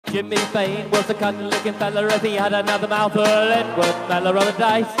Jimmy Bain was a cunning-looking fella. If he had another mouthful, it would mellow on the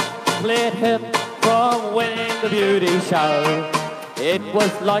dice. Cleared him from winning the beauty show. It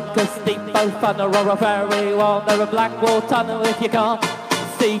was like a steamboat funnel or a ferry wall near a black wall tunnel. If you can't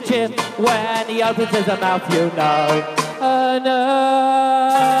see Jim when he opens his mouth, you know. And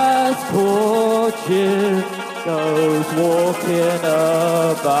as poor Jim goes walking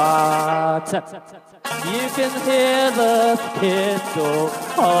about, you can hear the kids all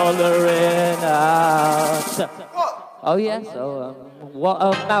hollering out. Oh yes, what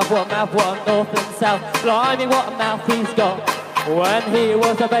a mouth, what a north and south. Blimey, what a mouth he's got. When he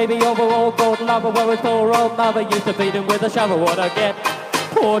was a baby, overall gold lover, where his poor old mother used to feed him with a shovel. What again?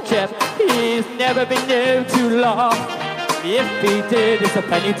 Poor chap, he's never been known to laugh. If he did, it's a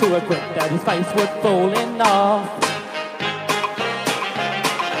penny to a quid that his face would fall in off.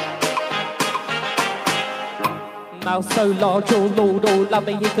 Mouth so large, oh Lord, oh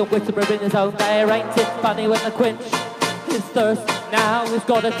lovely, he can whisper in his own there. Ain't it funny when the quench his thirst? Now he's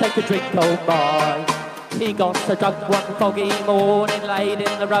got to take a drink, oh my. He got so drunk one foggy morning, laid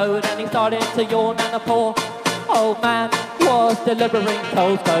in the road, and he started to yawn, and the poor old man was delivering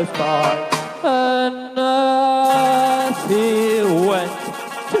coals close by. And as he went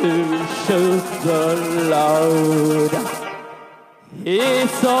to shoot the load, he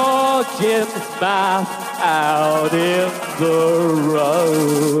saw Jim's mouth out in the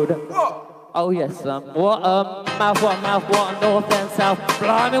road. Oh yes, what a mouth, what a mouth, what a north and south.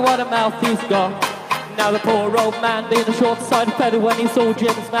 Blimey, what a mouth he's got. Now the poor old man being a short-sighted feather, when he saw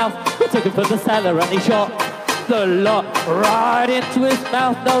Jim's mouth, he took him for the cellar and he shot the lot right into his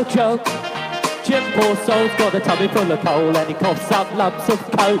mouth, no joke. Jim, poor soul's got a tummy full of coal and he coughs up lumps of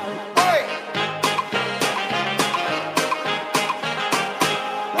coke.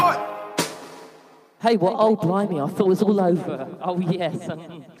 Hey, what? Oh, blimey, I thought it was all over. Oh, yes.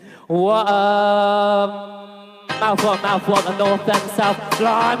 What a mouth, what a north and south.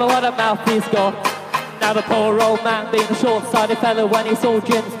 Blimey, what a mouth he's got. Now the poor old man being a short-sighted fella, when he saw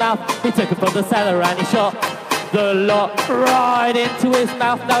Jim's mouth, he took him from the cellar and he shot the lot right into his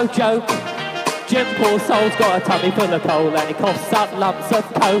mouth, no joke. Jim, poor soul's got a tummy full of coal and he coughs up lumps of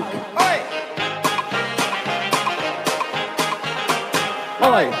coke. Oi!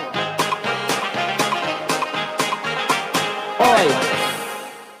 Oi! Oi!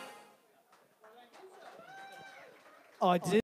 I did.